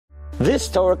This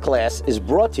Torah class is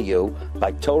brought to you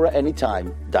by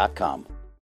TorahAnytime.com.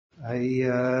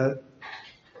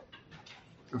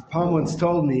 Rav Palm once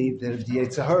told me that if the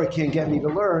Yetzer Hara can't get me to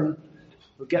learn,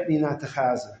 he'll get me not to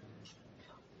chazer.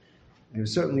 He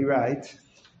was certainly right.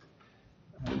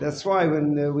 That's why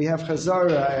when we have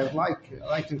chazara, I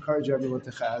like to encourage everyone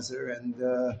to chazer, and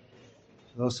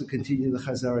we'll also continue the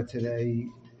chazara today.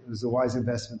 It was a wise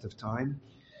investment of time.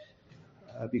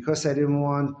 Because I didn't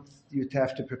want you to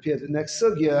have to prepare the next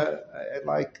sugya, I'd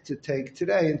like to take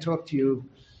today and talk to you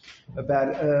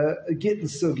about a gittin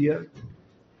sugya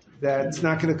that's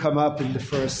not going to come up in the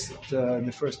first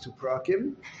two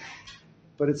prakim,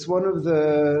 but it's one of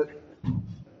the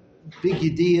big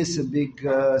yediyas and big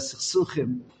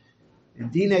sechsuchim in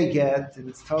Vienna Get, and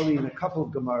it's totally in a couple of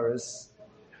gemaras.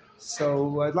 So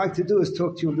what I'd like to do is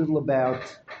talk to you a little about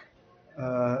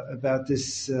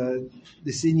this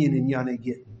inyan in Vienna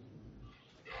Get.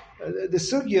 The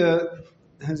sugya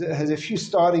has a few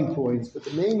starting points, but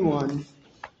the main one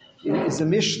is a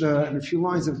Mishnah and a few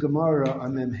lines of Gemara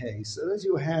on Memhei. So as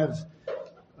you have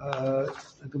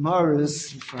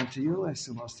Gemaras in front of you, I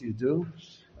assume most of you do,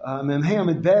 Memhei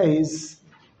Amid Beis,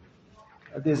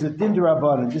 there's a din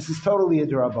d'Rabbanan. This is totally a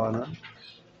d'Rabbanan.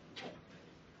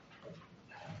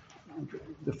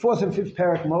 The fourth and fifth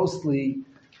parak mostly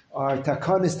are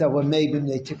takanis that were made when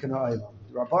they took an island.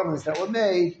 The Rabbanos that were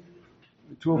made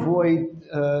to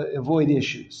avoid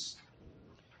issues.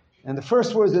 And the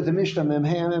first words of the Mishnah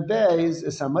Memhei Amid Beis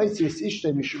is Hamaitzias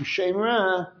Ishtei Mishum Shem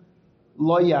Ra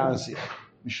Lo Yazir.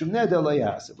 Mishum Neder Lo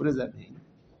Yazir. What does that mean?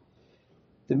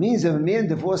 That means if a man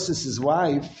divorces his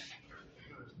wife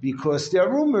because there are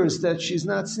rumors that she's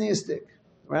not sneistic.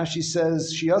 Rashi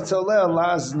says she yotzaleh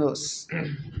laz nus.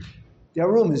 There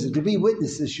are rumors that to be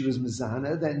witnesses she was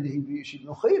mezana, then she'd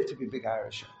no chayiv to be big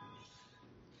Irish.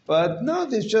 But no,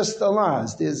 there's just a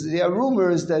laz. There are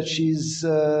rumors that she's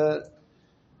that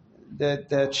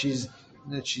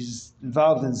she's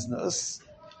involved in znus.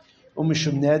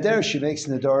 Umishum neder, she makes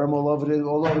nedarim all over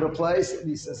the place, and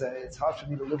he says it's hard for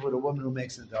me to live with a woman who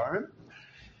makes nedarim.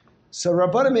 So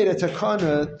Rabbana made a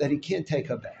takana that he can't take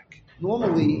her back.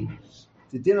 Normally,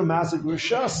 the din of mazid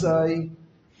rishasai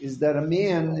is that a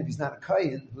man, if he's not a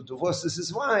kohen, who divorces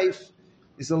his wife,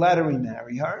 is allowed to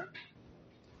remarry her,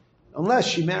 unless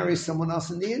she marries someone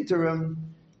else in the interim,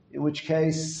 in which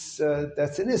case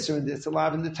that's an isser, and it's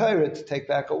allowed in the Torah to take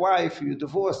back a wife who you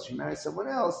divorced, you marry someone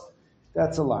else,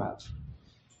 that's allowed.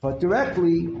 But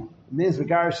directly, a man's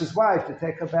regarish his wife to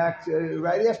take her back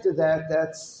right after that,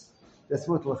 that's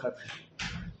mutlach.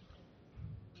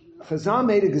 Chazal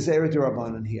made a gezerah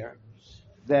d'Rabbanan here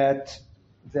that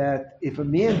if a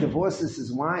man divorces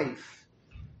his wife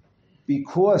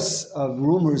because of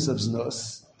rumors of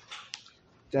znus,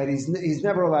 that he's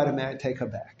never allowed to take her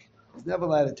back. He's never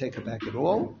allowed to take her back at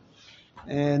all.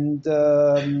 And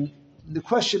the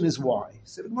question is why.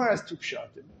 So the Gemara has two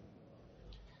pshatim.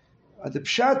 The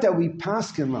pshat that we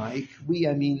paskin like,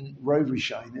 I mean Rov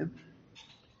Rishonim,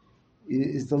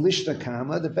 is the Lishna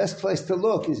Kama. The best place to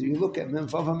look is if you look at Mem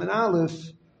Vav and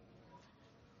Aleph,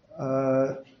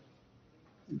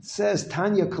 it says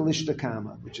Tanya Kalishna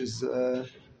Kama, which is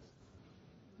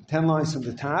 10 lines from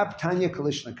the top, Tanya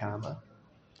Kalishna Kama.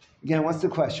 Again, what's the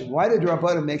question? Why did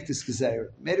Rabbana make this gezerah?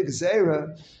 Made a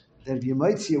gezerah that if you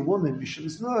might see a woman, Mishum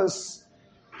Znus,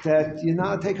 that you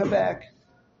not take her back.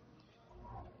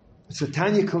 So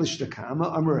Tanya Kalishna Kama,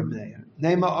 Amr Amneya.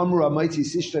 Nema Amr Amaiti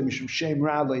Sishta Mishum Shem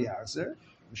Ra Lo Yazer,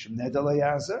 Mishum Neda Lo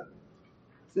Yazer. So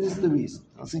this is the reason.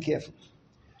 Listen carefully.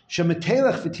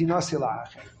 Shemetelech v'tinos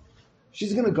hila'acher.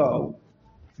 She's going to go,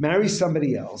 marry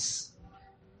somebody else,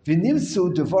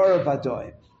 v'nimtzu devara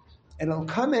badoim. And it'll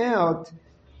come out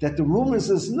that the rumors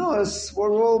of znus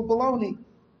were all baloney.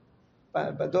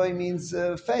 Badoim means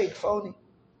fake, phony.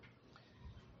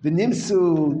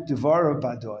 V'nimtzu devara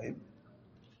badoim.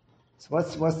 So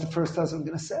what's the first husband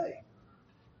going to say?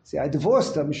 See, I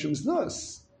divorced her, mishum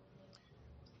znus.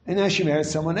 And now she married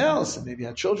someone else, and maybe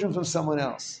had children from someone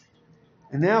else.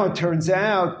 And now it turns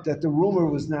out that the rumor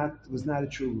was not a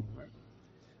true rumor.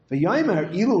 Had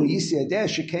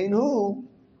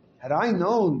I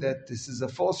known that this is a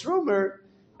false rumor,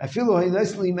 I feel I would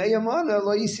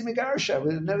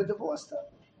have never divorced her.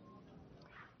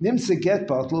 Nimsa get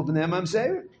batlu b'nei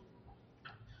mamzer.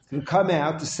 It's going to come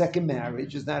out the second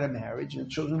marriage is not a marriage, and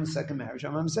children in the second marriage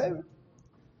are mamzer.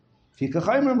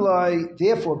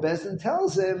 Therefore, Bezdin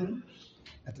tells him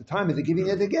at the time of the giving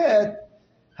of the get,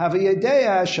 if you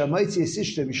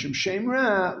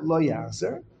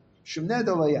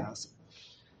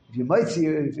might see,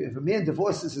 if a man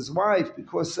divorces his wife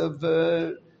because of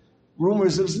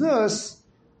rumors of znus,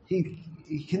 he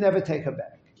can never take her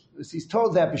back. he's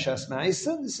told that b'shas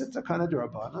ma'isa. This is takana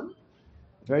d'Rabbanan,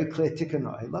 a very clear tikkun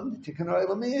olam. The tikkun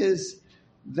olam is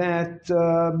that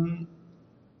the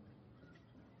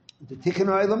tikkun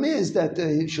olam is that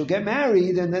she'll get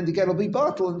married and then the get will be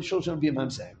bottled and the children will be a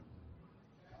mamzer.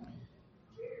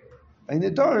 In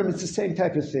the Durham, it's the same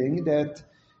type of thing that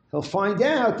he'll find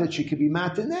out that she could be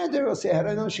matin neder. He'll say, had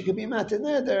I known she could be matin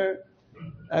neder,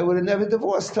 I would have never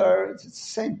divorced her. It's the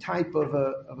same type of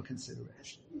a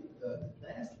consideration.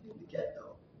 That has to be the get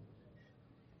though.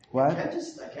 What? I can't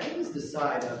just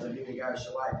decide after being a guy's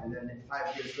wife and then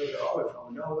 5 years later,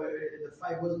 no, the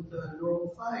fight wasn't a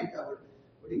normal fight.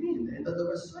 What do you mean? The end of the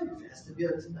fight has to be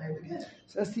a tonight again.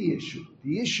 So that's the issue.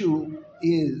 The issue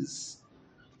is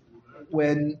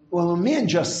when a man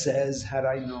just says, had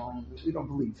I known, we don't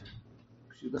believe him.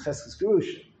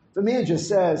 If a man just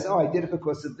says, I did it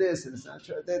because of this, and it's not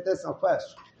true, that's no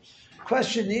question. The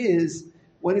question is,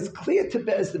 when it's clear to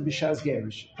Bezdin B'Shas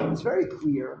Gerish, it's very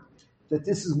clear that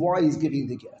this is why he's giving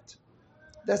the get.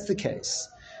 That's the case.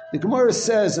 The Gemara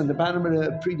says in the bottom of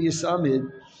the previous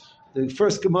Amid, the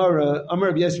first Gemara, Amar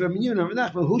Rabbi Yezra ben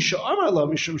Yuna, Husha Amar Lo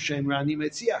Mishum Shem Rani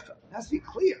Metziacha. It has to be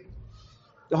clear.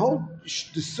 The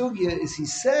sugya is he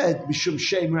said Mishum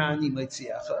Shem Rani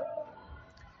Metziacha.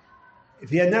 If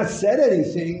he had not said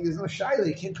anything, there's no shaila.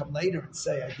 He can't come later and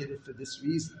say, I did it for this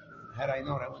reason. Had I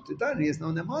known, I wouldn't have done it. He has no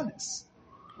nemanis.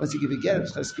 Once you give a get,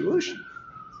 it's chesed gerushin.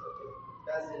 So if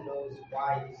Bezdin knows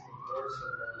why he's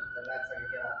divorcing her, then that's like a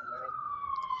get out tonight.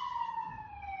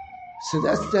 So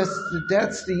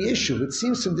that's the issue. It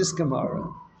seems from this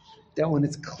Gemara that when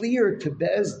it's clear to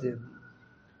Bezdin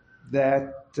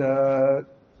that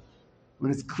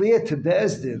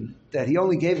he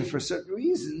only gave it for a certain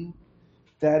reason,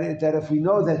 that if we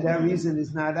know that reason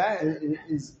is not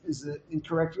is an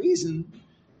incorrect reason,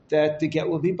 that the get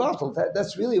will be bottled.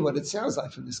 That's really what it sounds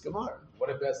like from this Gemara. What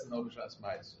if that's the B'Shas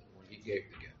Ma'isa when he gave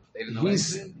the get? They didn't know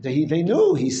anything. They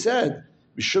knew. He said,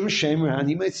 "Mishum Shem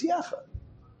Rani Metziacha."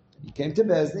 He came to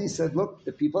Bezdin. He said, "Look,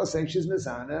 the people are saying she's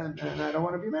mezana, and I don't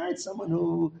want to be married to someone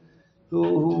who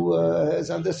is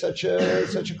under such a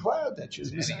cloud that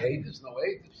she's mezana." There's no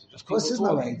aid. Of course, there's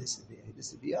no aid.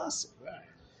 This would be us. Right.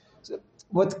 So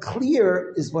what's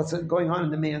clear is what's going on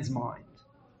in the man's mind.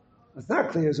 What's not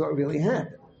clear is what really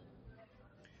happened.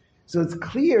 So it's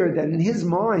clear that in his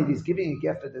mind he's giving a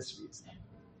get for this reason.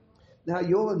 Now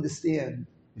you'll understand,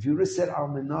 if you would have said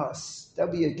Almanas,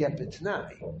 that'll be a get for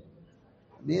tonight.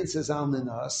 The man says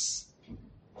Almanas,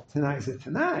 tonight is a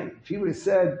tonight. If he would have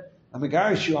said, I'm a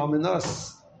garishu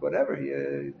Almanas, whatever,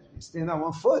 you stand on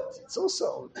one foot. It's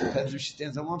also, it depends if she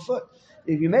stands on one foot.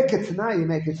 If you make it tonight, you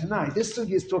make it tonight. This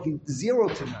sugya is talking 0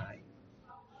 tonight.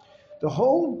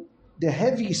 The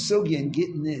heavy sugya in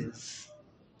Gittin is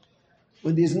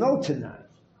when there's no tonight.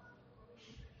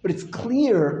 But it's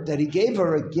clear that he gave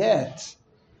her a get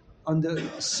under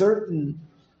for certain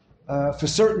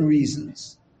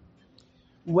reasons.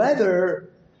 Whether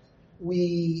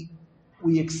we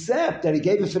accept that he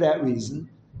gave it for that reason,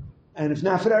 and if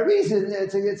not for that reason,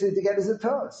 to get as a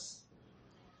toss.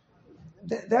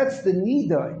 That's the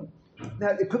nidai.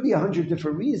 Now, there could be 100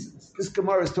 different reasons. This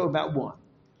Gemara is talking about 1 or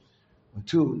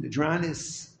 2,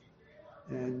 Nidranis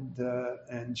and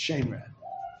Shemran.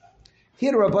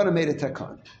 Here the Rabbana made a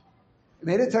takana. He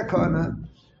made a takana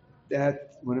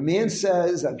that when a man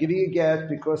says, I'm giving a get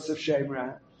because of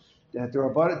Shemran, that the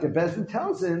Rabbana, the Bezdin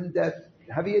tells him that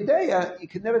Haviyadeya, you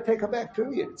can never take her back,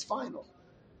 period. It's final.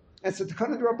 That's the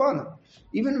takana de Rabbana.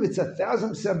 Even if it's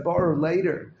 1,000% bar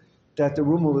later that the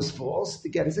rumor was false, the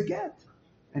get is a get.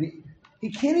 And he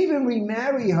can't even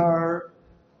remarry her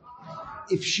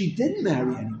if she didn't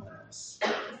marry anyone else.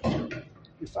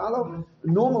 You follow?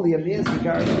 Normally, a man's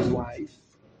regard to his wife,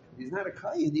 if he's not a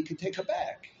kayin, he can take her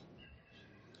back.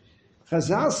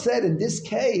 Chazal said in this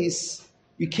case,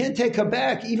 you can't take her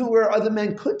back even where other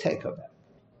men could take her back,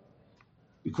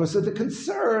 because of the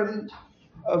concern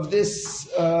of this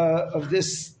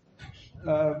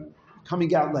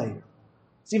coming out later.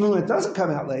 So even when it doesn't come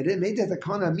out later, it made that the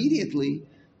kana immediately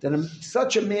that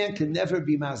such a man can never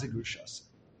be mazig rushas.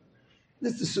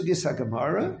 This is the sugis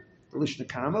hagamara, the lishna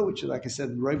kama, which is, like I said,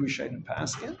 in Roy Rishayin and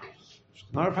Paskin.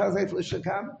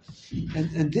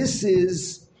 And this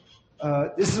is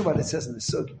what it says in the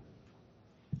sugya.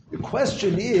 The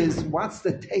question is, what's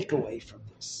the takeaway from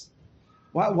this?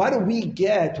 Why do we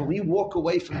get when we walk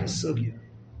away from the sugya?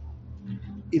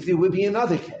 If there would be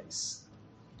another case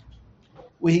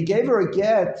where he gave her a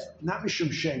get, not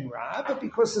mishum shem ra, but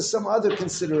because of some other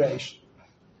consideration.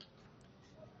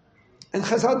 And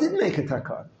Chazal didn't make a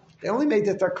takana. They only made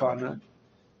the takana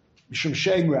mishum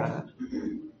shem ra,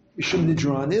 mishum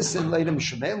nidranis, and later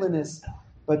mishum elinis.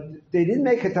 But they didn't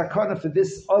make a takana for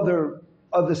this other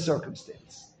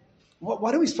circumstance.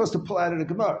 What are we supposed to pull out of the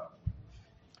Gemara?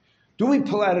 Do we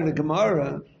pull out of the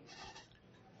Gemara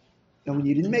that when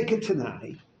you didn't make it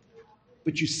tonight,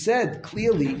 but you said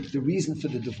clearly the reason for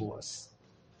the divorce,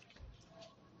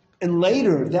 and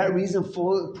later that reason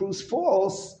proves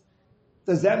false,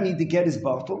 does that mean the get is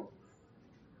bottled?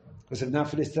 Because if not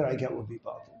for this, I get will be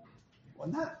bottled. Why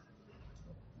not?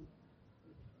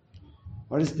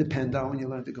 What does it depend on when you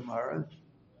learn the Gemara?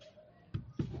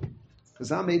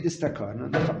 Because I made this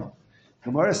takana.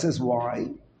 Gemara says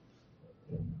why?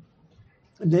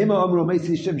 Nema amru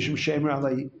meitzi shem shemer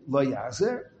lo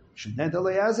yazer shened lo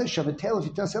yazer shavetel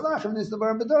vitas elachem nis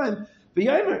davar bedoim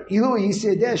v'yomer ilu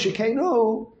yisei deh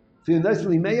shekenu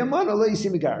v'yonasli meyamana lo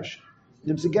yisei megarsh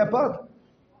nimse gepad.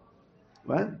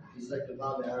 What? He's like the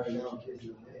Baal Aaron now in case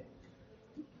of the day.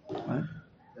 What?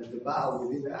 That the Baal will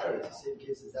be married, the same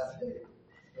case as that day.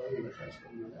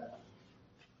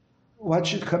 What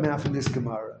should come out from this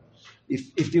Gemara?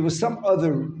 If there was some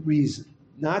other reason,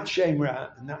 not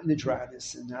Shemra, not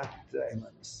Nidranis, and not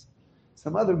Elanis,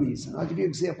 some other reason, I'll give you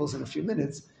examples in a few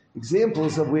minutes,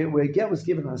 examples of where get was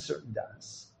given on certain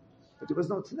das, but there was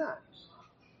no Tanakh.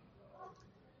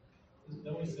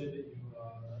 Don't we say that you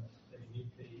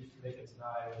used to make it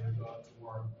tonight when you go out to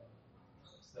work?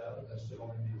 So that should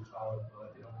only be valid,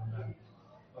 but they don't know that.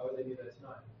 Why would they need that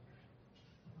tonight?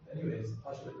 Anyways,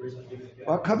 the reason giving it.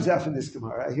 What comes out from this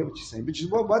Gemara? I hear what you're saying,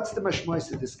 but what's the mashmois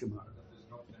of this Gemara? There's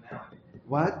no finality.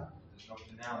 What? There's no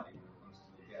finality when it comes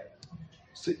to the get.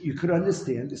 So you could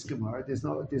understand this Gemara. There's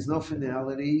no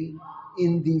finality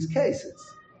in these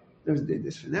cases.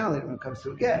 There's finality when it comes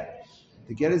to a get.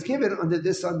 The get is given under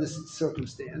this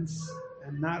circumstance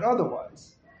and not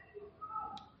otherwise.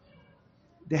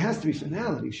 There has to be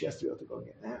finality. She has to be able to go and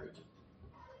get married.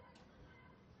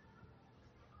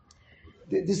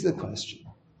 This is the question.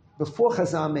 Before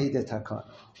Chazal made the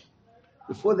takana,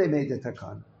 before they made the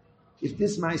takana, if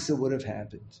this Maisa would have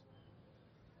happened,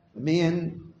 the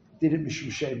man did it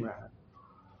mishum shem ra.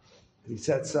 He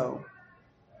said so.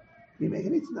 He make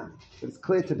it tonight, but it's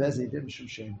clear to Bezdin he did mishum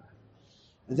shem ra.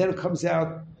 And then it comes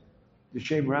out the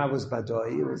shem ra was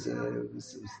badoi. It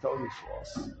was totally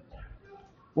false.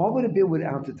 What would it be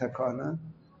without the takana?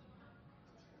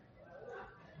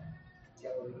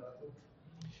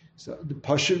 So the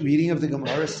Pashut reading of the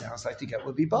Gemara sounds like the get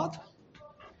would be bottled.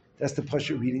 That's the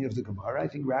Pashut reading of the Gemara. I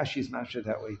think Rashi is mashed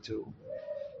that way too.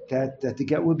 That the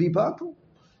get would be bottled.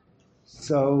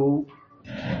 So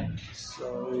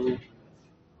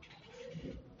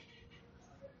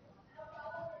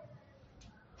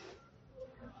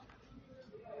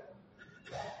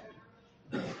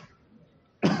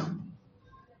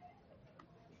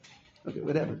okay,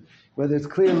 whatever. Whether it's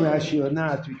clear in Rashi or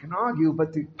not, we can argue,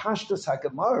 but the Pashtus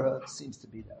HaGemara seems to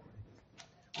be that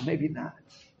way. Or maybe not.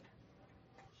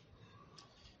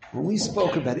 When we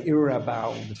spoke about Ira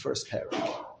Baal in the first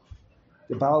paragraph,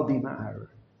 the Baal B'Ma'ar,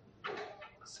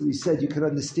 so we said you could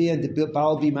understand the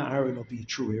Baal B'Ma'ar will be a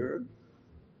true error.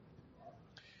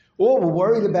 Or we're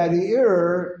worried about an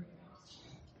error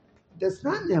that's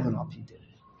not Neman Al Pi Din.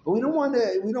 But we don't want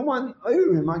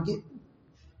Irim on Gittin.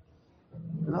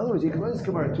 In other words, you can learn this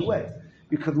Gemara two ways.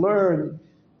 You could learn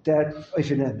that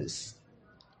Oifen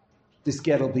this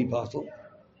get will be bottled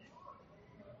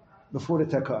before the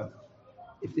takana.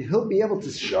 If he'll be able to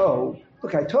show,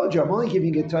 look, I told you I'm only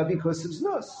giving it to because there's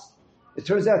nus. It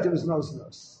turns out there was no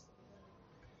nus.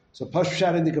 So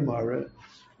Pashut in the Gemara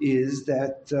is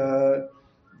that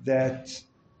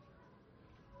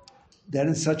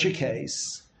in such a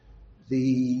case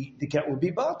the get will be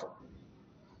bottled.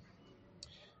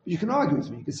 You can argue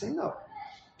with me. You can say, no.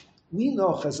 We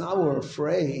know Chazal were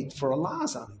afraid for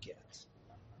Allah's on a get.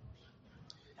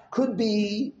 Could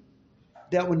be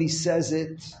that when he says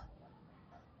it's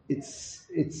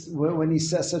when he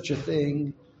says such a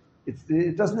thing,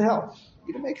 it doesn't help.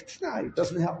 You can make it tonight. It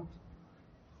doesn't help.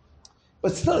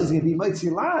 But still, he's going to be mighty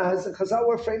lies, and Chazal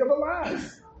were afraid of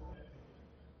Allah's.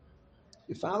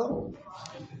 You follow?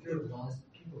 People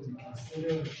who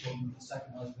consider the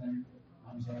second husband,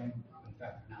 in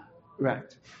fact, not.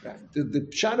 Right. The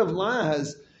shot of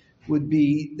laws would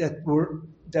be that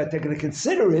they're going to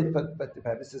consider it, but the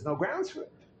Bible says no grounds for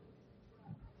it.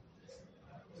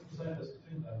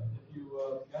 If you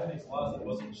guy makes laws that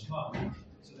wasn't a shema,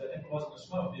 so that if it wasn't a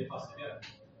shema, it would be a possible get.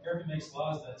 If he makes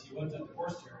laws that he wouldn't have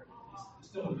divorced her, he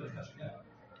still would have been a kasher get.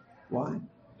 Why?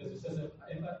 Because it says if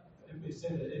we say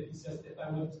that if he says if I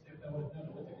would have known what to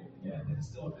give the get, then it's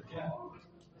still a good get.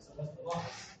 So what's the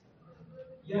loss?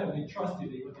 Yeah, we trust you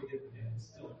that you would have given the get. It's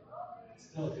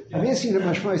still a good get. I'm asking you the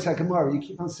Mashmois HaGemara. You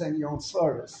keep on saying your own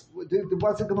svaras.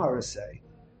 What's the Gemara say?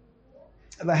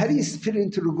 But how do you fit it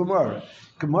into the Gemara?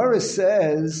 Gemara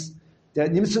says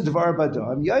that Nimsa Devar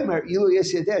Badam, Yaimar Ilu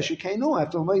Yesyadesh, Kainu,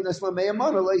 after Maynas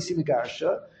Lameyamana, Laisi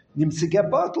Megarsha, Nimsa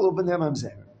Gebatul, Benem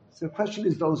Amzer. So the question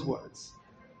is those words.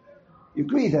 You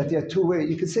agree that there are two ways.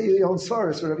 You can say your own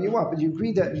source, whatever you want, but you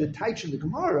agree that in the Taich of the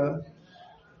Gemara,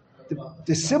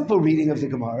 the simple reading of the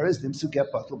Gemara is Nimsu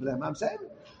Gebatul, Benem Amzer.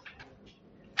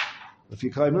 If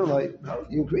you claim like, no,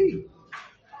 you agree.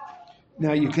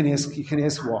 Now you can ask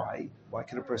why. Why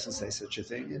can a person say such a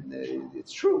thing? And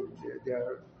it's true.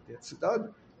 It's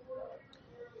done.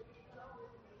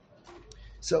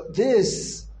 So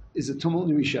this is a Tumul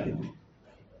Rishayim.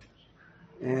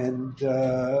 And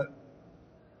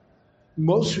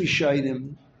most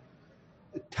Rishayim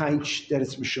teach that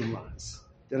it's Mishum Laz.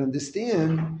 That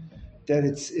understand that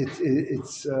it's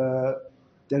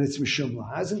Mishum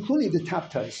Laz, including the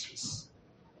top Taisus.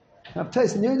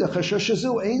 Tabtais near the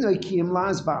Chashashazu ain't like Kim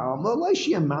Laz Ba'alma, like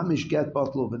she and Mamish get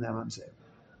Botlu Benem Amzer.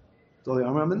 Doli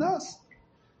Amram and us.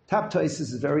 Tabtais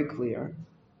is very clear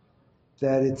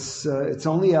that it's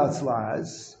only out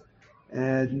Laz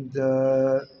and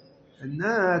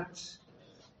not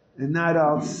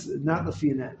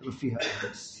Lefi.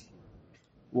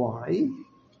 Why?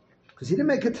 Because he didn't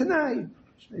make it tonight.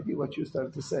 Maybe what you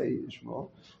started to say, Ishmael.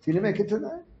 He didn't make it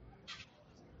tonight.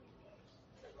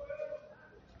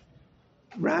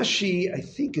 Rashi, I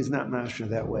think, is not mashra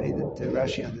that way. That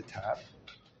Rashi on the top.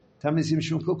 Tamizim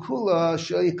shmukul kula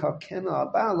sheli kalkena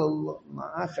abala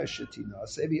ma'acha shetina.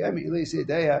 Sebi emi ilay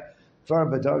sedeya far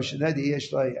badav shenedi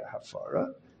yesh la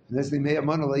hafara. Nesli meya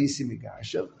mana la yisi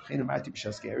migashav. Chena mati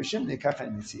b'shas gerishim nekacha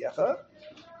nitziacha.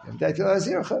 Yamdati la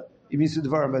azircha. Yimisu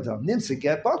dvar badav. Nimsa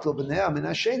get batal b'nei amin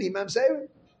hasheni mamzerim.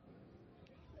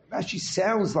 Rashi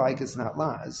sounds like it's not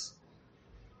Laz.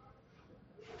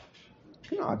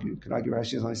 You can argue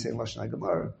Rashi is only saying Lashon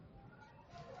Gemara.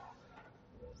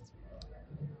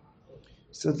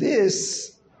 So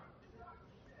this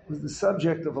was the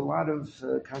subject of a lot of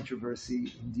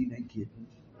controversy in Vienna Get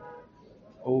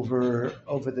over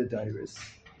the Dairis.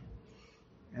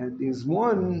 And there's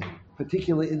one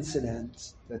particular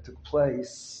incident that took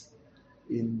place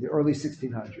in the early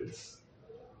 1600s,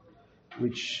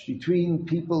 which between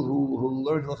people who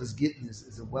learn Hilchos Gittin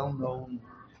is a well-known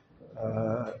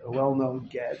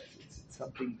get. It's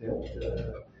something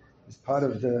that is part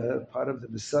of the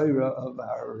Messiah of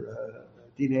our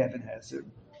Dinei Eben Hazer.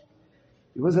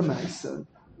 It was a Maisa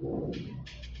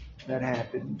that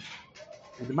happened,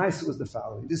 and the Maisa was the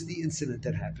following. This is the incident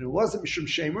that happened. It wasn't Mishum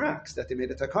Shem Raks that they made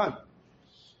a takan.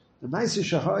 The Maisa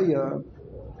Shahaya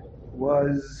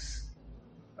was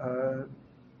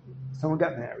someone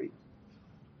got married.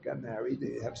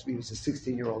 It happens to be he was a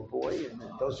 16-year-old boy, and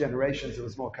in those generations it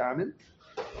was more common.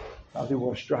 Probably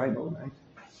wore shtreimel, right?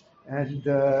 And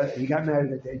he got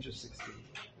married at the age of 16.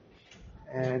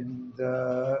 And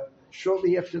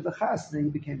shortly after the chasna, he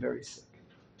became very sick.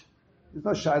 There's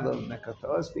no shiloh of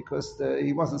mekatos because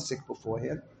he wasn't sick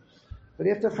beforehand. But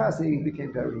after chasna, he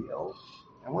became very ill.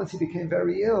 And once he became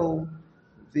very ill,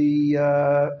 the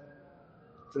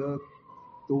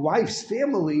wife's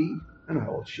family, I don't know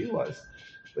how old she was,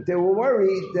 but they were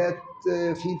worried that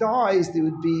if he dies, there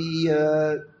would be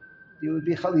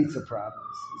chalitza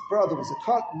problems. His brother was a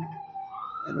cotton,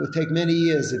 and it would take many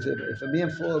years if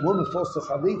a woman falls to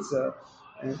chalitza,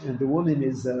 and the woman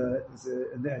is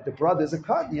and the brother is a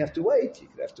cotton. You have to wait. You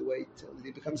could have to wait till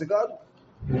he becomes a god.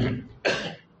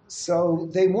 So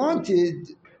they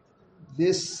wanted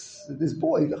this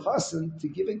boy, the chassan, to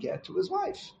give a get to his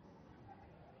wife,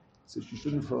 so she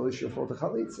shouldn't fall to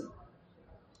chalitza.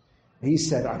 He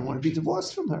said, I don't want to be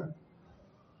divorced from her.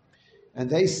 And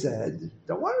they said,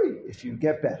 don't worry, if you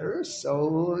get better,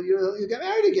 so you get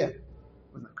married again.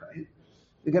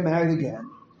 You get married again,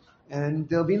 and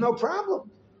there'll be no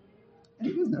problem. And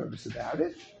he was nervous about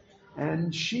it.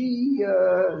 And they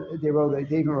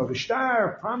even wrote a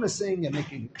star promising and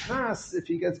making a knas. If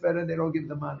he gets better, they don't give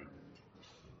the money.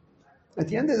 At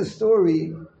the end of the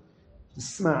story, the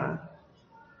Sma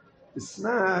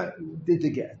did the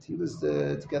get. He was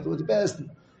together with the best.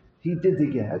 He did the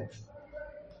get,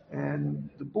 and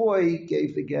the boy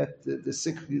gave the get. The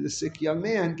sick young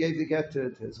man gave the get to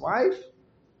his wife.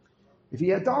 If he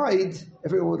had died,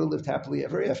 everyone would have lived happily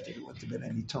ever after. There wouldn't have been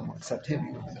any tumult except him.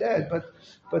 He would have been dead,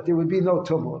 but there would be no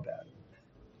tumult about it.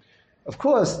 Of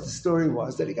course, the story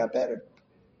was that he got better.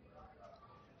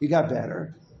 He got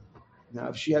better. Now,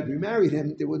 if she had remarried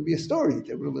him, there wouldn't be a story.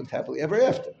 They would have lived happily ever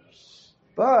after.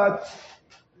 But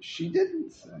she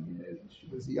didn't. I mean, she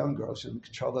was a young girl. She didn't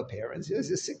control her parents. He was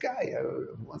a sick guy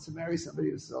who wants to marry somebody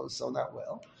who's so not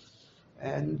well.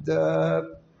 And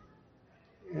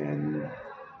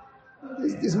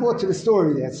There's more to the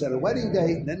story. They had set a wedding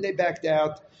date, and then they backed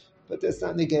out. But that's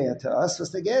not negaya to us.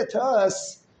 What's negaya to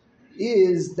us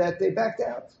is that they backed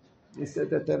out. They said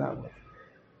that they're not with.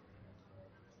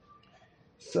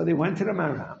 So they went to the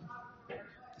Maram.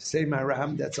 Say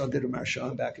Maram, that's under the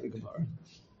Marsha back in the Gemara.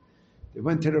 They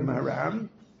went to the Maram,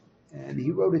 and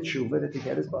he wrote a tshuva that the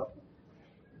get is bought.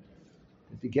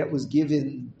 That the get was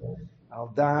given al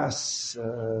das,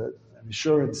 an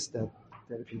assurance that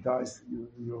if he dies,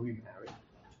 you'll remarry.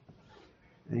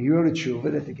 And he wrote a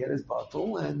tshuva that the get is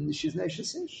bottle, and she's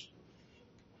Neshes Ish.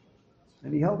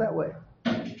 And he held that way.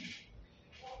 The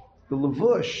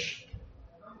Levush,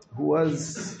 who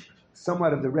was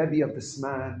somewhat of the Rebbe of the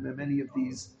Sman, and many of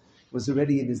these was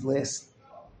already in his last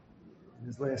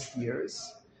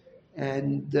years,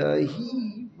 and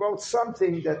he wrote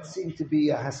something that seemed to be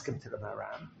a haskem to the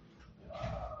Maram.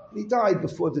 He died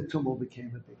before the tumult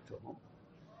became a big tumult.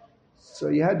 So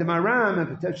you had the Maram and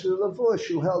potentially the Levush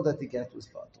who held that the get was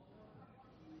bottled.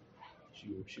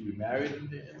 She remarried in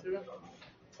the interim?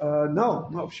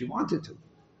 No, she wanted to.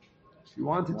 She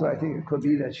wanted to. I think it could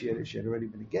be that she had already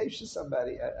been engaged to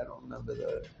somebody. I don't remember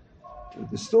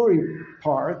the story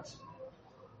part,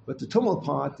 but the tumult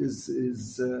part is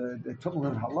the tumult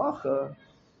in halacha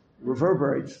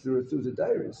reverberates through the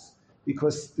dairies,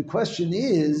 because the question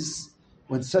is,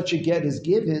 when such a get is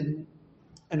given,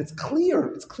 and it's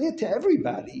clear to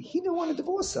everybody, he didn't want to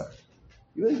divorce her.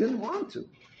 He really didn't want to.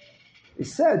 He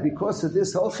said because of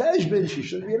this whole cheshbon, she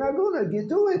shouldn't be an aguna. You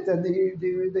do it, and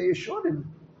they assured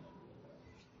him.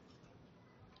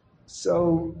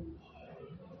 So,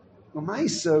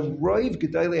 Lamaisa, Roiv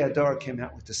Gedolei Hadar came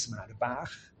out with the Smarabach,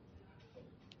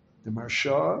 the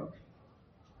Marshal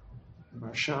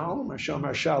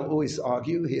always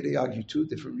argue. Here they argue too,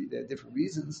 different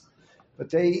reasons, but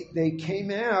they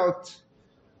came out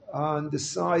on the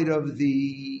side of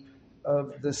the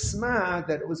Sma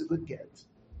that it was a good get.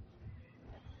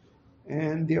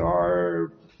 And there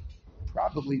are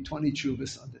probably 20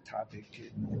 tshuvas on the topic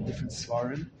in different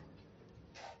svarim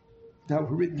that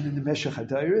were written in the Meshech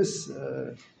HaDairis.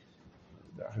 The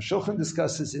Hashulchan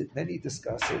discusses it, many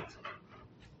discuss it.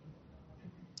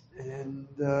 And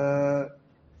the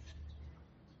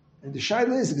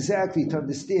shaila is exactly to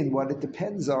understand what it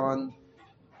depends on.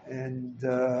 And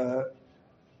I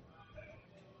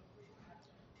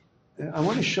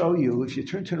want to show you, if you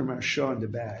turn to the Marsha in the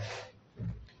back,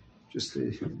 just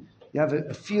you have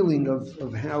a feeling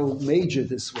of how major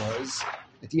this was.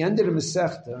 At the end of the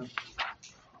Masechta,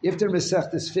 after the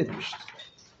Masechta is finished,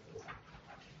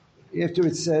 after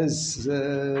it says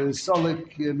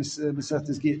Solik Masechta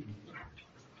is Gittin,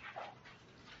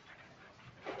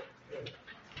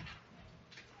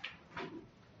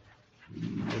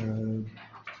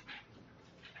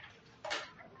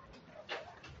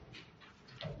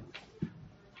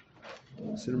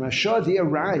 so the Mashah there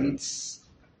writes,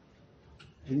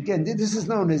 and again, this is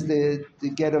known as the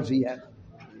get of Vienna.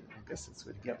 I guess that's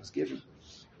where the get was given.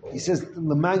 He says,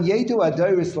 "L'man yedu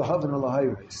adayris lahavan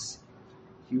alahiris."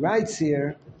 He writes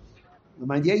here,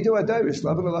 "L'man yedu adayris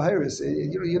lahavan alahiris."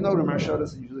 You know the Mashah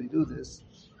doesn't usually do this.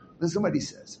 Listen what he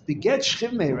says: "Beget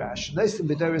shchiv meirash neisim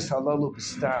b'dayris halalu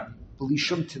b'star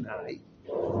b'lishum tenai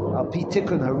al pi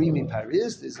tikun harimi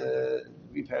paris." There's a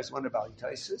repairs one of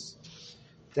Alitaisis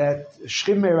that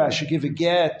shchiv meirash should give a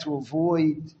get to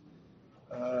avoid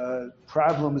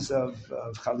problems of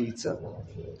chalitza.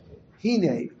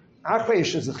 Hine, achrei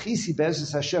shezachisi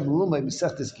bezus Hashem lumay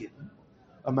mesechtes gittin.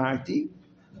 Amarti,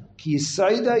 ki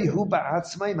yisaida yehu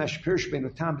ba'atzmai mashpirsh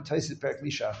beinotam b'taisit perek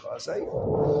misha achazai.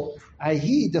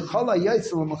 Ahi dechol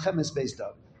ha'yotzel l'melchemes beis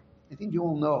David. I think you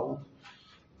all know,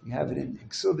 you have it in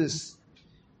Ksubis,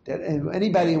 that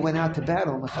anybody who went out to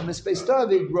battle, Melchemes beis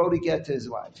David wrote a get to his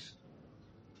wife.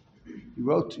 He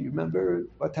wrote, you remember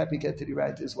what type of get did he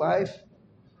write to his wife?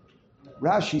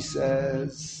 Rashi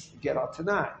says, get out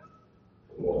tonight.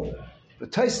 But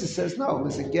Taisa says, no, it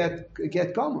was a get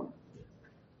Gomer.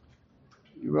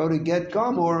 He wrote a get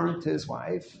Gomer to his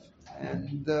wife,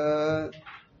 and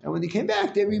when he came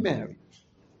back, they remarried.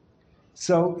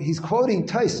 So he's quoting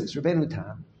Taisus, Rabbeinu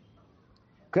Tam,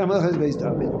 Melchemes beis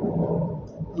David,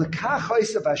 L'kach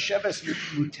hoisav hasheves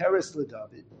muteres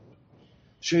l'David,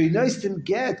 she'inoistim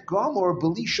get Gomer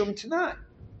b'lishum tonight.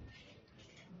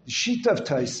 The sheet of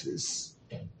Taisus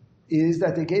is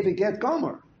that they gave a get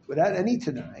Gomer without any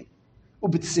Tanai.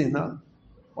 Ubitzina.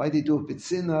 Why they do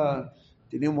Ubitzina?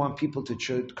 They didn't want people to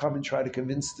come and try to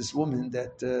convince this woman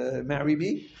that marry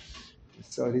me.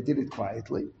 So they did it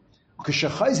quietly. So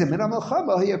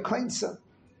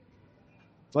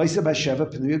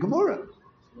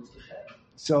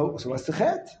what's the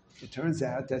chet? It turns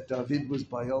out that David was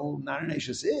Baal, not an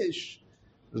Eshes Ish,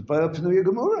 was by Pnuya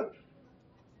Gemura.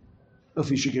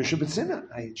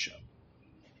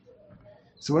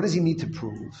 So what does he need to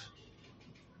prove?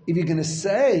 If you're going to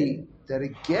say that a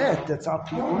get that's up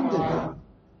to undina,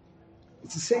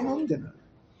 it's the same undina.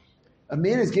 A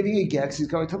man is giving a get because he's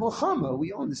going to Milchama.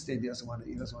 We all understand he doesn't want to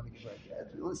give her a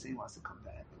get. We understand he wants to come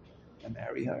back and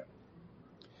marry her.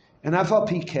 And Afal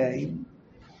PK,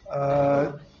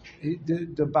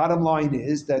 the bottom line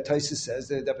is that Taisa says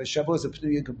that Besheva is a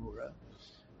Pnuya Gemura.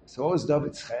 So what was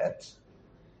David's chet?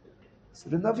 So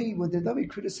the Navi, when the Navi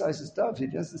criticizes David, he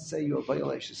doesn't say you're a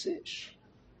violation ish.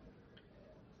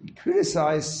 He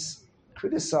criticizes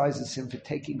him for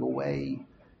taking away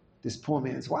this poor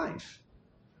man's wife.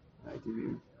 Right?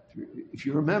 If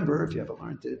you remember, if you ever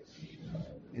learned it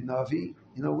in Navi,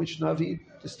 you know which Navi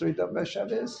the story of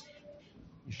Besheva is?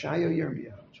 Yeshaya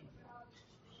Yirmiyah.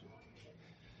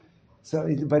 So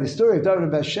by the story of David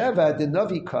and Bathsheba, the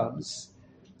Navi comes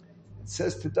and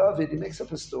says to David, he makes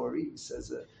up a story. He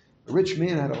says a rich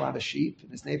man had a lot of sheep,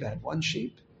 and his neighbor had one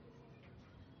sheep.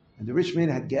 And the rich man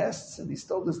had guests, and he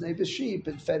stole his neighbor's sheep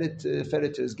and fed it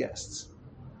to his guests.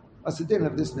 That's the din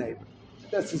of this neighbor.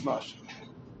 That's his mashal.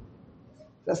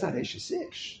 That's not Eshes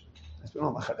Ish. That's been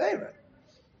all Machaveira.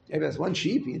 Neighbor has one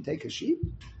sheep, he can take a sheep.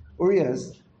 Or you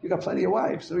got plenty of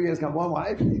wives. Or he has got one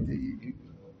wife, he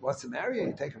wants to marry her,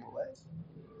 you take him away.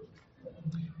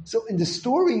 So in the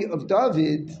story of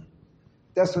David,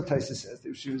 that's what Taisa says.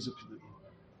 She was a Pnuya.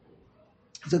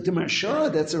 So to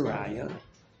Marsha, that's a raya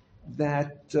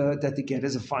that the get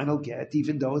is a final get,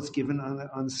 even though it's given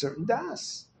on a certain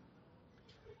das.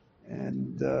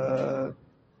 And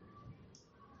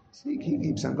he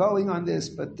keeps on going on this,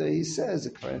 but he says, so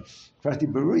here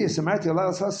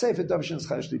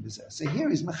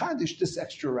he's mechadish this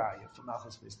extra raya from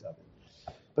Malchus Beis David.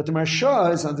 But the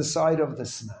Marsha is on the side of the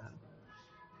Sna,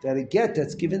 that a get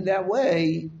that's given that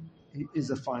way is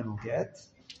a final get.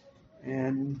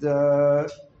 And the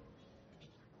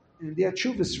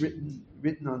Atshuva is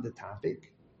written on the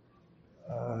topic.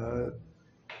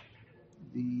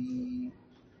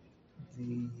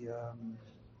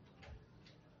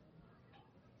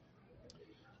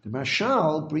 The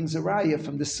Marshal brings a raya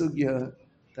from the sugya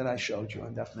that I showed you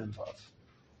on Daf Mem Vav.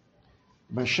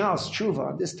 Marshal's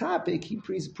tshuva on this topic, he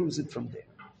proves it from there.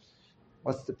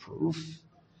 What's the proof?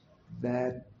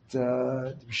 That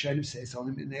the Rishonim say it's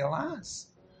only Minei Alaz.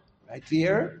 Right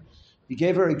there, he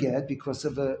gave her a get because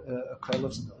of a koil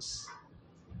of znus.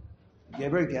 He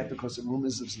gave her a get because of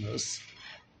rumors of znus,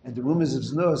 and the rumors of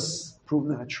znus prove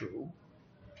not true.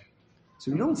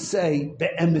 So we don't say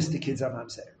be'emes the kids are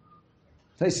mamzer.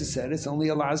 Taisa said it's only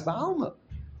a laz ba'alma,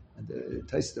 and the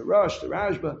Taisa, the Rosh, the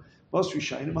Rashba, most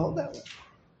Rishonim hold that way.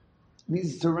 It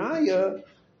means it's a raya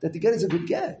that the get is a good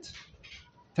get.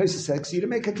 Taisa said, so you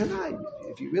didn't make it tonight.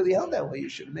 If you really held that way, you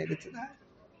should have made it tonight.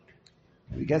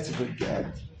 He gets a good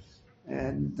get.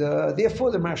 And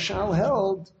therefore the Marshal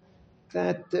held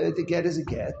that the get is a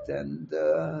get, and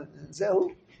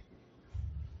Zehu.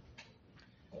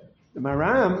 The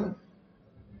Maram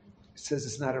says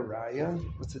it's not a raya.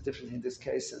 What's the difference in this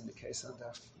case and the case on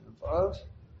Daf above?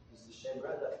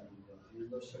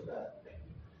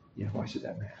 Yeah, why should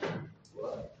that matter?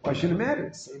 What? Why should it matter?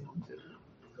 It's the same.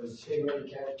 Because you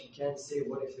can't say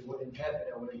what if it wouldn't happen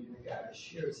and what if you got a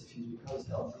shear, if he becomes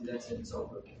healthy, that's it, it's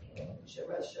over.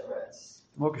 Sheretz.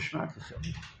 More geschmack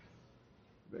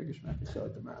very geschmack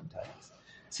the Maram titles.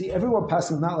 See, everyone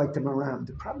passes not like the Maram.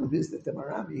 The problem is that the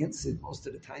Maram answered most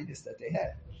of the tiniest that they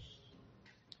had.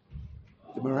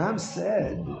 The Maram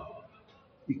said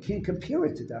you can't compare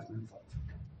it to Daf Mem Vav.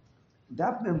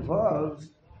 Daf Mem Vav,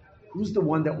 who's the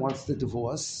one that wants the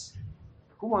divorce?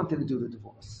 Who wanted to do the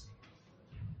divorce?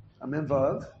 Mem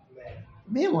Vav.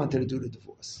 Man wanted to do the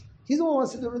divorce. He's the one who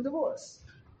wants to do the divorce.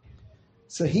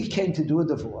 So he came to do a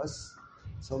divorce.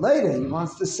 So later he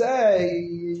wants to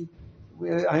say,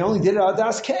 I only did it on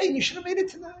Das K, and you should have made it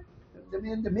tonight. The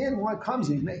man comes,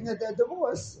 he's making a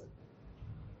divorce.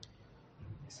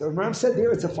 So Ram said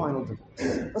there it's a final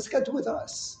divorce. What's it got to do with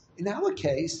us? In our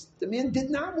case, the man did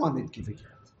not want to give a get.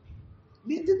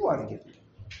 The man did want to give a get.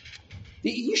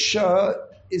 The Isha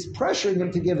is pressuring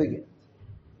him to give a get.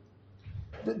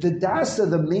 The das of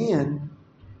the man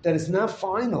that is not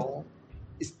final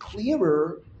is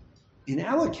clearer in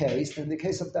our case than the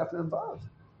case of Daf Mem Vav.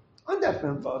 On Daf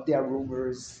Mem Vav, there are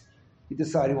rumors. He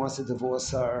decided he wants to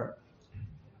divorce her.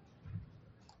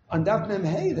 On Daf Mem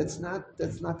Hey, that's not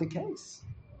the case.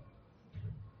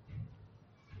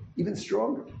 Even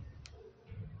stronger.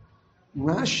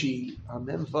 Rashi on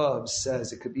Mem Vav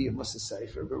says, it could be a Musa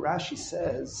Sefer, but Rashi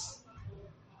says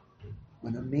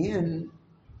when a man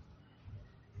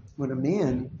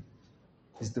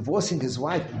is divorcing his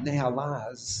wife,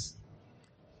 Nehalaz.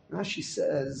 Rashi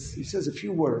says, he says a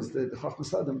few words, the Chacham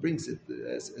Sadam brings it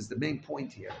as the main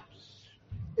point here.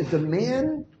 If the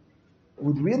man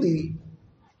would really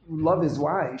love his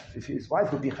wife, if his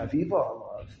wife would be Chaviva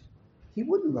Alav, he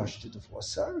wouldn't rush to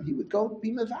divorce her. He would go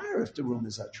be Mevar if the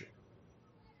rumors are true.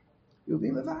 He would be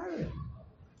Mevar.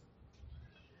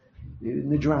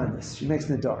 Nidranis, she makes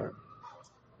Nadar.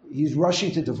 He's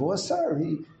rushing to divorce her.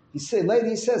 He says,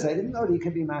 I didn't know that he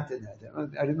could be mated. I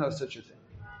didn't know such a thing.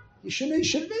 He should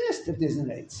have asked if there's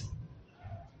an AIDS.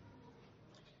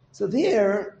 So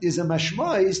there is a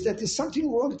mashmais that there's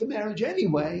something wrong with the marriage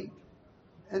anyway,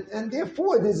 and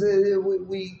therefore there's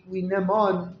we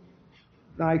nemon,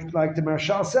 like the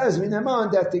Marshal says, we nemon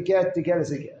that the get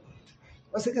is a get.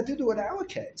 What's it got to do with our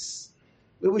case?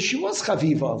 She was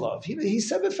chaviva alav. He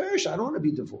said beferish, I don't want to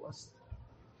be divorced.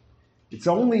 It's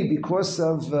only because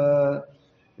of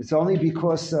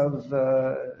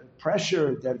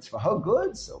pressure that it's for her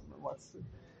good. So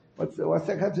what's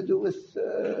that got to do with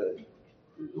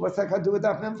what's that got to do with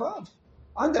Daf Mem Vav?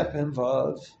 On Daf Mem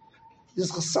Vav,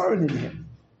 there's chesaron in him.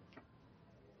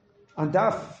 On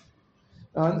Daf,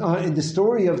 in the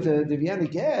story of the Vienna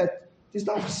Get, there's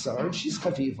no chesaron. She's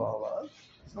chaviva alav.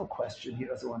 There's no question he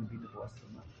doesn't want to be divorced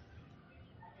from her.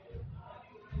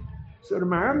 So the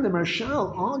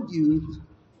Marshal argued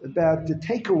about the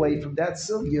takeaway from that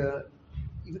Sylvia,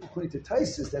 even according to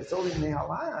Taisus, that it's only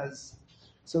Nehalaz.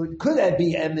 So it could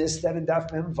be emes that in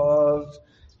Daf Mem Vav,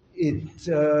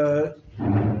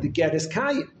 the get is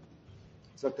Kayin.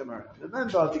 So the Mem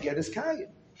Vav, the get is Kayin.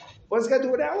 What's it got to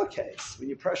do with our case? When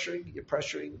you're pressuring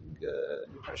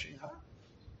her.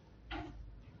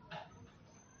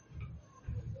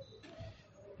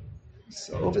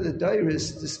 So over the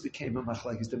Dairis, this became a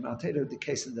machlekes. The Malteder, the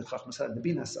case in the Chacham Sadam, the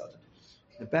Bina Sadam.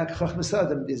 The back Chacham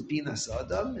Sadam, there's Bina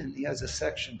Sadam, and he has a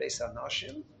section based on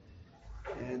Nashim.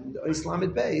 And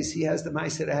Islamic Beis, he has the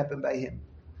Ma'aser that happened by him.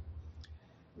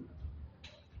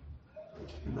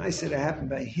 The Ma'aser that happened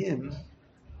by him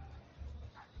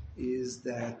is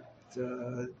that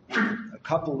a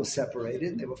couple was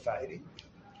separated, they were fighting.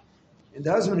 And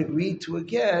the husband agreed to a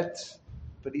get,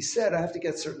 but he said, I have to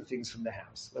get certain things from the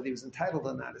house. Whether he was entitled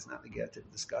or not is not to get to the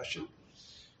discussion.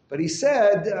 But he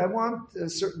said, I want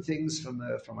certain things from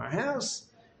our house.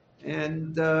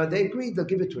 And they agreed they'll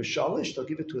give it to a shalish, they'll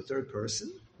give it to a third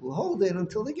person, who'll hold it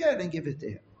until they get it and give it to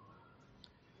him.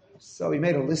 So he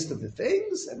made a list of the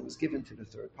things, and it was given to the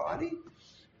third party,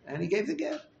 and he gave the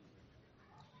get.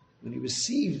 When he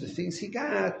received the things he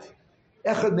got,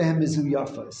 Echad mehem mizu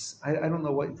yafas. I don't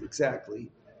know what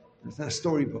exactly. It's not a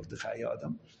storybook, the Chayei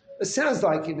Adam. It sounds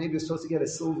like maybe you're supposed to get a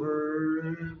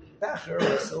silver becher or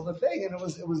a silver thing, and it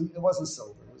wasn't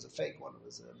silver. It was a fake one. It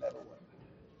was a metal one.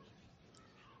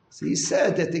 So he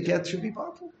said that the get should be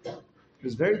bottled. It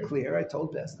was very clear. I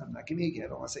told Best, I'm not giving you a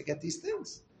get unless I get these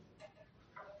things.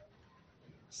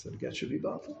 So the get should be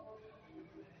bottled.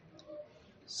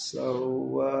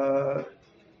 So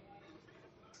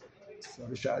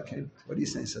the Shah came. What do you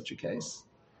say in such a case?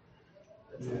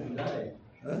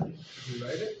 Huh? Did you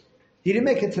write it? He didn't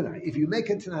make it tonight. If you make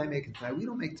it tonight, make it tonight. We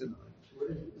don't make tonight.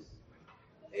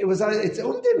 It was its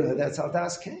own dinner. That's how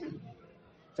Das came.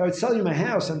 If I would sell you my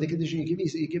house on the condition you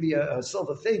give me a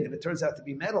silver thing, and it turns out to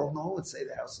be metal, no one would say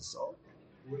the house is sold.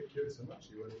 You would have cared so much.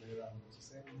 You would have made it it's the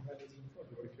same height as before.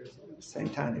 You would have cared so much. At the same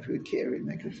time, if you would care, he'd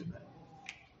make it tonight.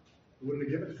 You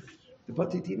wouldn't have given it. The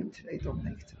Bati Dinim today don't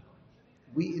make tonight.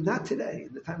 Not today,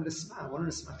 in the time of the Sma. One of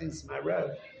the Sma things my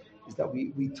Rev is that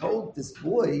we told this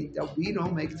boy that we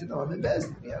don't make Tanam in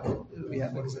Bezdin. We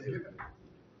have what is it?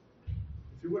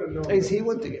 If you would have known, He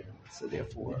wouldn't get it. So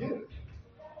therefore, he did.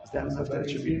 is that enough that it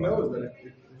should be He knows bottled? that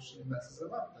if she messes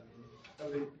him up,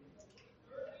 then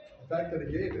the fact that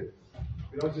he gave it,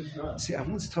 we don't just not. See, I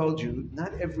once told you,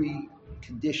 not every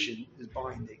condition is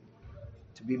binding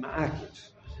to be ma'akiv.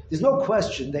 There's no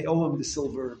question they owe him the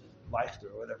silver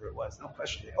leichter or whatever it was. No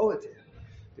question they owe it to him.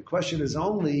 The question is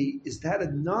only, is that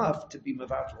enough to be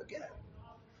mavatal again?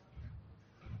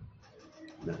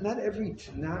 Not every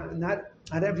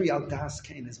aldas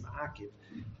kain is ma'akiv.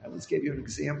 I once gave you an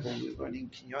example. We were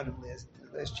learning kinyanim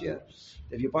last year.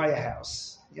 If you buy a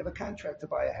house, you have a contract to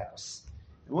buy a house.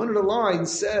 And one of the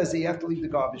lines says that you have to leave the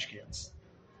garbage cans.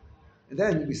 And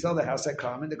then we sell the house at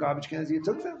Carmen, the garbage cans, you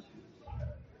took them.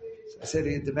 So I said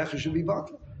the mecha should be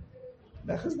bottled.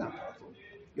 The mecha is not bottled.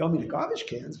 You owe me the garbage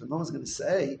cans, but no one's going to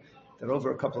say that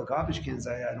over a couple of garbage cans,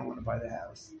 I don't want to buy the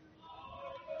house.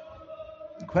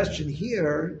 The question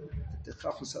here that the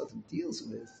Chacham Sadam deals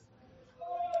with,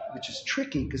 which is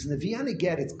tricky, because in the Vienna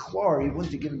Get, it's clear he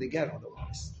wouldn't have given the get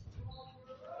otherwise.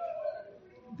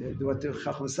 What the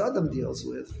Chacham Sadam deals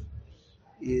with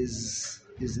is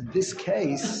in this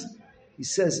case, he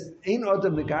says, "Ein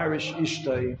adam megarish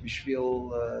ishtay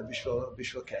bishvil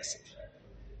kesef."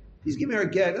 He's giving her a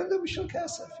get under bishvil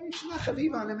kesef. She's not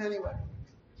chaviv on him anyway.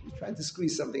 He's trying to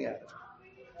squeeze something out of him.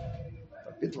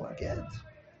 But bittul get.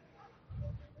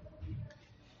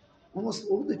 Almost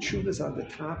all the tshuvas on the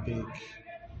topic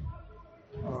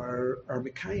are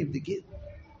Mekayim the Git.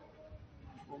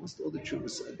 Almost all the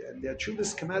tshuvas, and their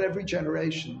tshuvas come out every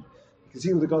generation. You can see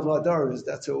who the Gadol Hadar is,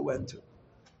 that's who it went to.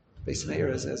 Beis Meir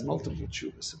has multiple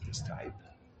tshuvas of this type.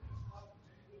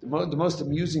 The most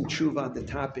amusing tshuva on the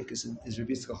topic is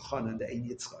Rabbi Yitzchak Chana and the Ein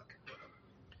Yitzchak.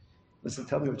 Listen,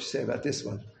 tell me what you say about this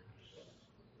one.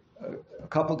 A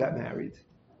couple got married,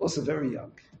 also very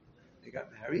young. They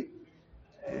got married,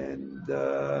 and they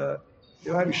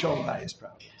were having shalom bayis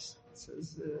problems. It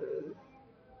says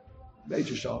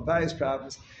major shalom bayis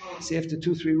problems. See, after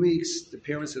 2-3 weeks, the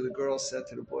parents of the girl said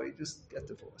to the boy, "Just get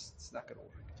divorced. It's not going to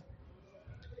work."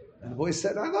 And the boy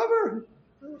said, "I love her.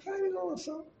 I'm fighting all the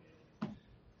time."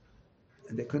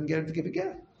 And they couldn't get him to give a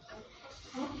get.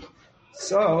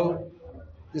 So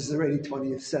this is already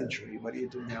 20th century. What do you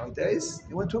do nowadays?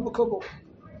 He went to a mekubal.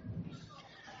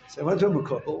 So I went to a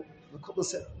mekubal. Mekubal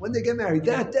said, when they get married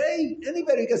that day,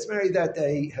 anybody who gets married that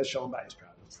day has shalom bayis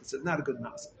problems. It's not a good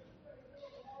mazel.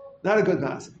 Not a good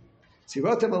mazel. So he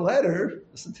wrote them a letter.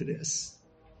 Listen to this.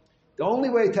 The only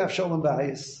way to have shalom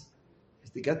bayis is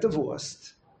to get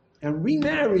divorced and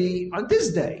remarry on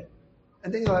this day,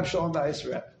 and then you'll have shalom bayis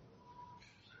forever.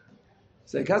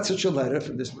 So I got such a letter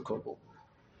from this mekubal,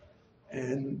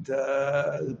 and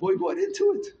the boy bought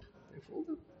into it. They fooled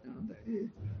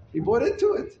him. He bought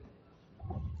into it.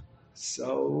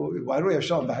 So why do we have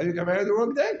shalom bayis? You got married the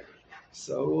wrong day.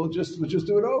 So we'll just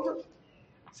do it over.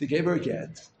 So he gave her a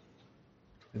get.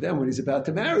 And then when he's about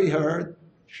to marry her,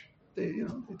 they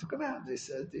took him out. They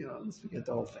said, let's forget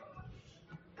the whole thing.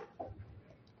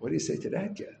 What do you say to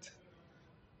that get?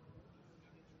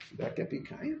 Should that get be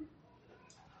kind?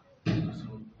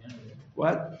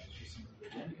 What?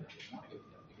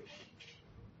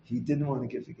 He didn't want to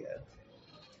give the get.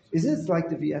 Isn't it like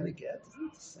the Vienna Get? Isn't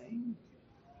it the same?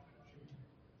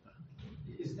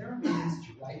 Is there a means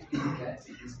to write in the get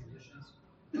in these conditions?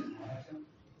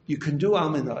 You can do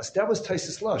Almanas. That was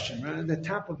Taisus Lashon. Right? At the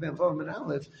top of Benvav and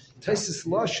Aleph, Taisus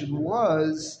Lashon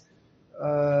was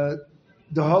the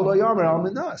Halo Yomer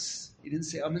Almanas. He didn't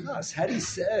say Almanas. Had he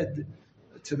said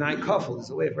tonight Kafel, there's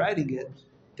a way of writing it,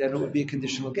 then it would be a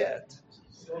conditional get.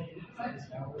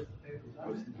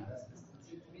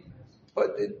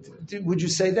 But would you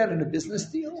say that in a business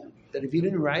deal? That if you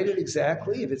didn't write it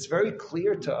exactly, if it's very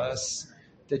clear to us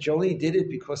that you only did it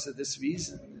because of this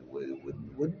reason,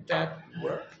 wouldn't that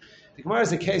work? The Gemara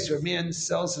is a case where a man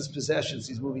sells his possessions,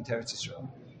 he's moving to Eretz Yisrael.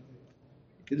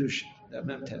 Kedushin, that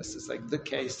mem test. It's like the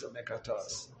case of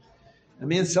Mekatos. A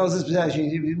man sells his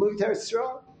possessions, he's moving to Eretz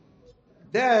Yisrael.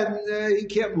 Then he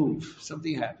can't move.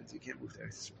 Something happens, he can't move to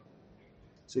Eretz Yisrael.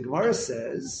 So Gemara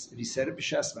says, if he said it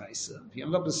b'shas ma'isa, if he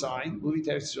ended up a sign, moving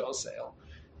to Eretz Yisrael sale,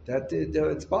 that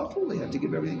it's possible. You have to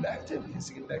give everything back to him. He has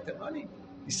to give back that money.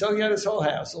 He's selling out his whole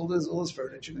house, all his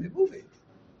furniture, and he's moving.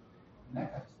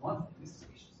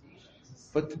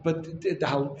 But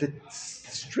the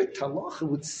strict halacha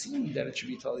would seem that it should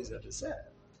be totally zeh.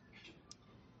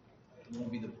 It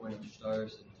won't be the point of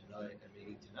stars and tonight and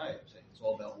meeting tonight. I'm saying it's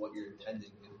all about what you're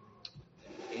intending.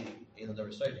 In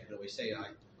another side, you can always say,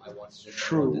 I want to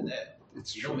true. That.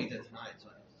 It's you true. don't make that tonight, so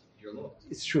you're lost.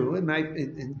 It's true. And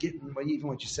even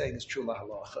what you're saying is true la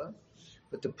halacha.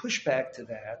 But the pushback to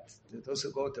that, those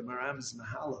who go to Maram's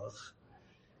Mahalach,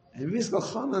 and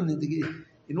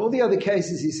in all the other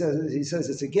cases, he says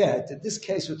it's a get. In this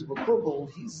case with the Makubal,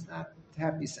 he's not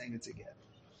happy saying it's a get.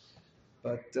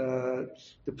 But the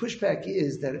pushback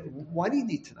is that why do you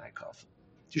need Tanai Kafel?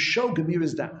 To show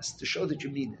Gemira's das, to show that you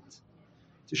mean it.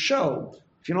 To show,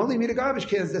 if you only mean a garbage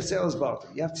can, the sale is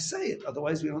bottom. You have to say it,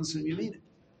 otherwise we don't assume you mean it.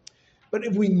 But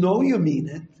if we know you mean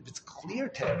it, if it's clear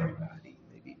to everybody,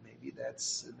 maybe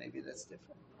that's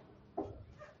different.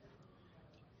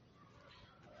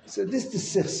 So this is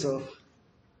the sichsach.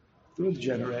 Through the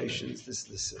generations, this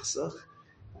is the sichsach.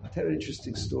 I'll tell you an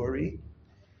interesting story.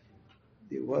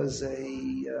 There was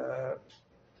a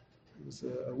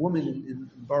woman in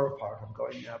Borough Park. I'm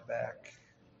going now back.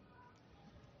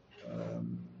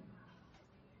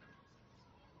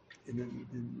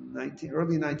 In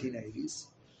early 1980s,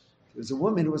 there was a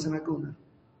woman who was an aguna.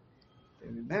 They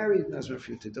were married, and husband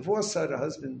refused to divorce her. The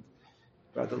husband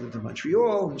rather lived in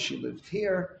Montreal, and she lived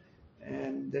here.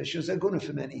 And she was aguna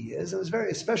for many years. It was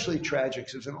especially tragic.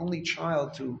 She was an only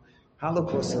child to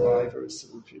Holocaust survivors.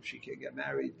 So if she can't get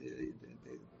married,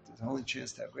 there's the only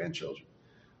chance to have grandchildren.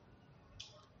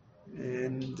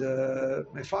 And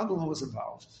my father-in-law was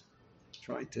involved,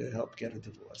 trying to help get a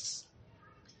divorce.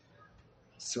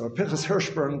 So Pinchas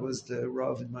Hirschberg was the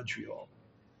Rav in Montreal.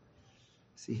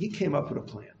 See, he came up with a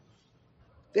plan.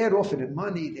 They had offered him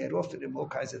money, they had offered him all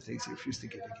kinds of things, he refused to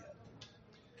give again.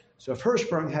 So if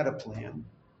Hirschberg had a plan,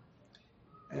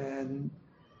 and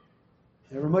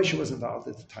Rav Moshe was involved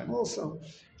at the time also,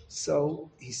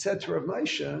 so he said to Rav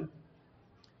Moshe,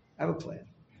 I have a plan.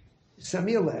 Send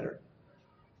me a letter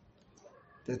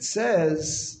that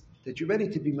says that you're ready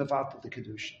to be mevatel the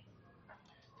kedusha.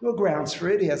 There were grounds for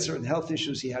it. He had certain health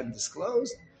issues he hadn't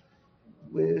disclosed.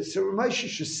 So Ramesh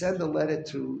should send a letter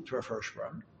to Rav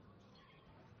Hirschberg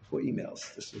for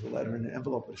emails. This was a letter in an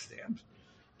envelope with a stamp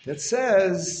that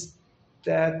says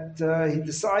that he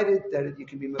decided that you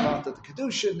can be mevatel the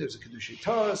kedusha. There's a kedusha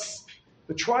toss,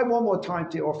 but try one more time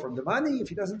to offer him the money. If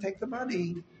he doesn't take the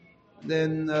money,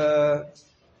 then I'll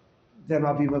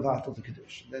be mevatel the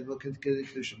kedusha. Then we'll get the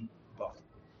kedusha bottle.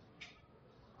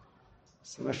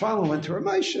 So my father went to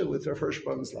Ramesha with Rav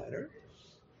Hirschberg's letter,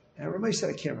 and Ramesha said,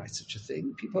 I can't write such a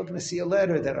thing. People are going to see a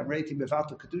letter that I'm ready to be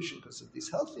mevatel kedusha because of these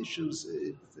health issues.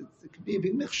 It could be a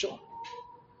big michshol.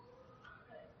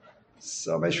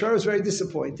 So my Shrar was very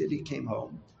disappointed. He came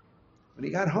home. When he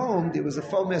got home, there was a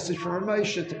phone message from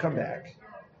Ramesha to come back.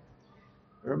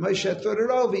 Ramesha thought it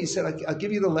over. He said, I'll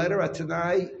give you the letter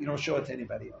tonight. You don't show it to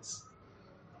anybody else.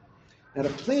 Now the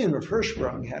plan, Rav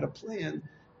Hirschberg had a plan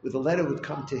where the letter would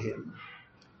come to him.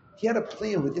 He had a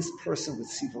plan where this person would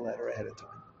see the letter ahead of time.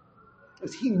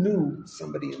 Because he knew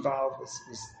somebody involved was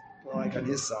like on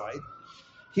his side.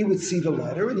 He would see the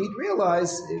letter and he'd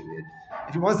realize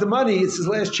if he wants the money, it's his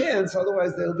last chance,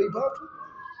 otherwise they'll be bottled.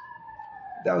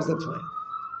 That was the plan.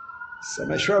 So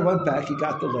Meshra went back, he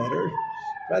got the letter.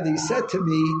 Rather, he said to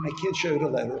me, I can't show you the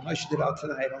letter. I should it out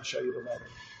tonight, I'll show you the letter.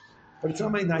 But it's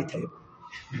on my night table.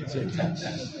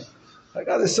 I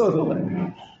got to saw the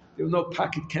letter. There were no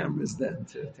pocket cameras then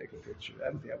to take a picture.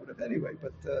 I don't think I would have anyway,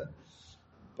 but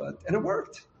and it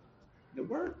worked. It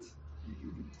worked.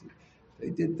 They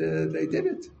did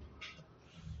it.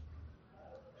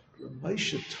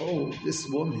 Moshe told this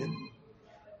woman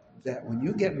that when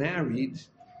you get married,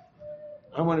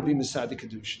 I want to be Masada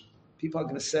Kedusha. People are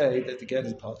going to say that the get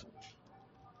is bottle.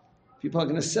 People are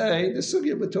going to say the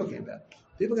sugya we're talking about.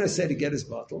 People are going to say the get is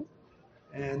bottle,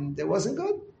 and it wasn't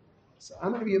good. So I'm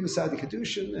going to be a Masada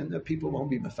Kedushin, and the people won't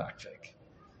be mafakfek.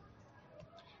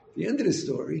 The end of the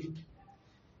story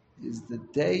is the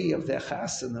day of their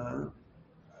chasana.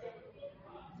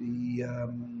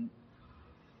 The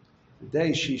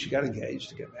day she got engaged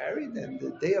to get married, and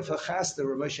the day of her chasana,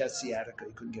 Ramesh had sciatica.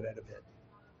 He couldn't get out of bed.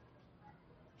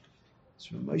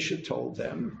 So Ramesh told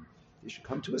them they should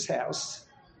come to his house,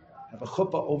 have a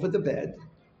chuppah over the bed,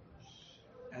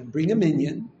 and bring a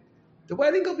minyan. The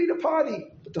wedding will be the party,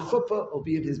 but the chuppah will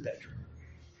be in his bedroom.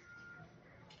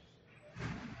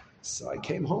 So I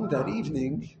came home that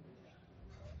evening.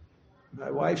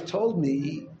 My wife told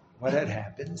me what had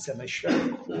happened. Said my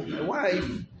Shrer called my wife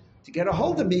to get a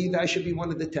hold of me that I should be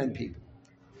one of the 10 people.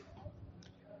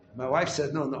 My wife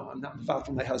said, no, I'm not involved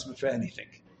with my husband for anything.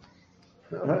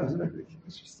 I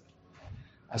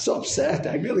was so upset.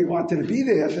 I really wanted to be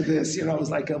there for this. It was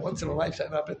like a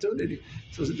once-in-a-lifetime opportunity.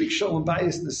 So it was a big shalom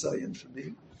bayis nisayon for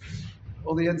me.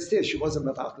 Only understand, she wasn't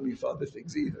about me for other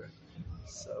things either.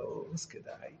 So it was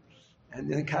kedai. And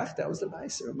then that was the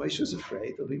meiser. Moshe was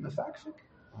afraid they'll be mafakfik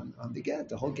on the get.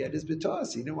 The whole get is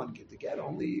bitos. He didn't want to get the get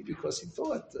only because he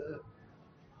thought.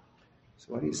 So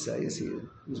what do you say? Is he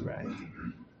was right?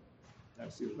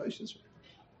 Absolutely, Moshe's right.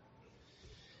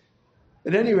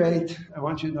 At any rate, I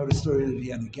want you to know the story of the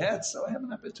Vienna Get, so I have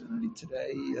an opportunity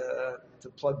today to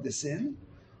plug this in.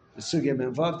 The sugya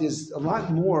menvav. There's a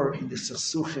lot more in the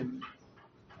sechsuchim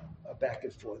back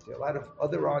and forth. There are a lot of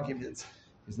other arguments.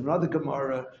 There's another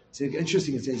Gemara. It's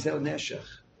interesting. It's Ezel Neshech.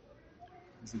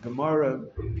 There's a Gemara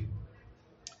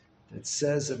that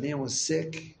says a man was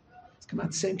sick. It's come out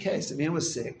the same case. A man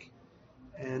was sick,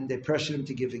 and they pressured him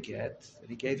to give a get, and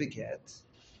he gave a get.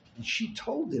 And she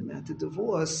told him at the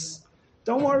divorce,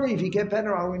 don't worry, if you get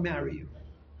better, I'll remarry you.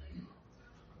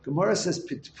 Gemara says,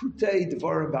 Pitputei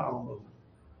Dvara Ba'almu.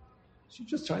 She's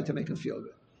just trying to make him feel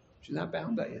good. She's not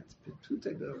bound by it.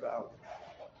 Pitputei Dvara Ba'almu.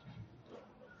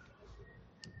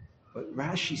 But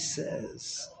Rashi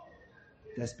says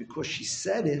that's because she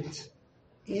said it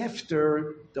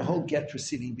after the whole get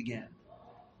proceeding began.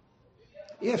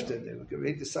 After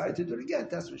they decided to do it again,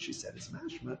 that's what she said. It's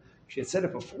mashma. She had said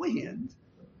it beforehand.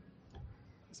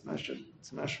 It's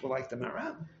mashma like the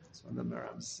Maram. It's one of the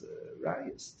Maram's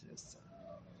rayas.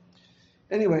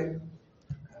 Anyway,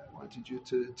 I wanted you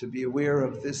to be aware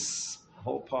of this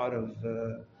whole part of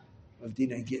of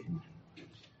Vienna Get.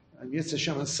 On Yitzhak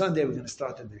Hashem on Sunday, we're going to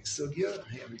start the next sugya,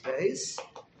 Hayamid Beis,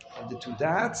 of the two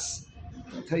dots.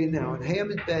 I'll tell you now, in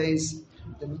Hayamid Beis,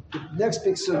 the next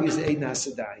big sugya is Eid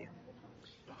Nasadayim.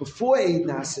 Before Eid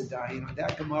Nasadayim, on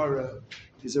that Gemara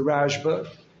is a Rashba.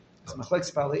 It's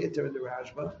Machlekes Balei Iter in the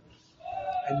Rashba.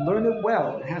 And learn it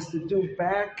well. It has to do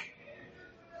back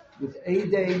with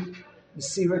Eidei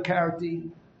Mesira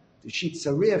Karti, the Sheet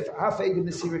Sarif, Af Eidei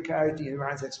Mesira Karti, and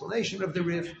Ryan's explanation of the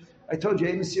Rif. I told you,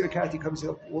 Eidei Mesira Karti comes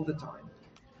up all the time.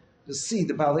 You'll see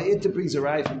the Balei Iter brings a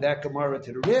raya from that Gemara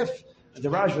to the Rif, and the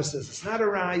Rashba says it's not a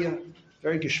raya,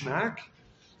 very geschmack.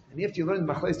 And if you learn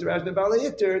Machlekes the Rashba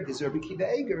Balei Iter, there's Rabbi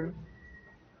Kiva Eger.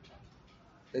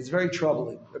 That's very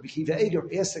troubling. Rabbi Kiva Eger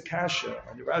asks a kasha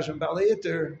on the Rashba Balei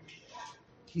Iter.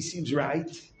 He seems right,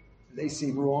 they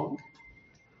seem wrong.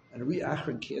 And we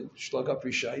Achron kid, Shlug up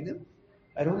Rishainim.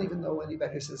 I don't even know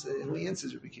anybody who says who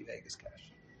answers Rabbi Kiva Eger's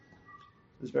kasha.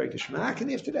 It's very geschmack,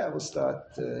 and after that we'll start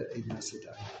Eid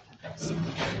Nasadai.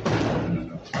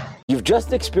 You've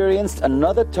just experienced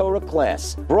another Torah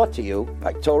class brought to you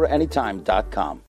by TorahAnytime.com.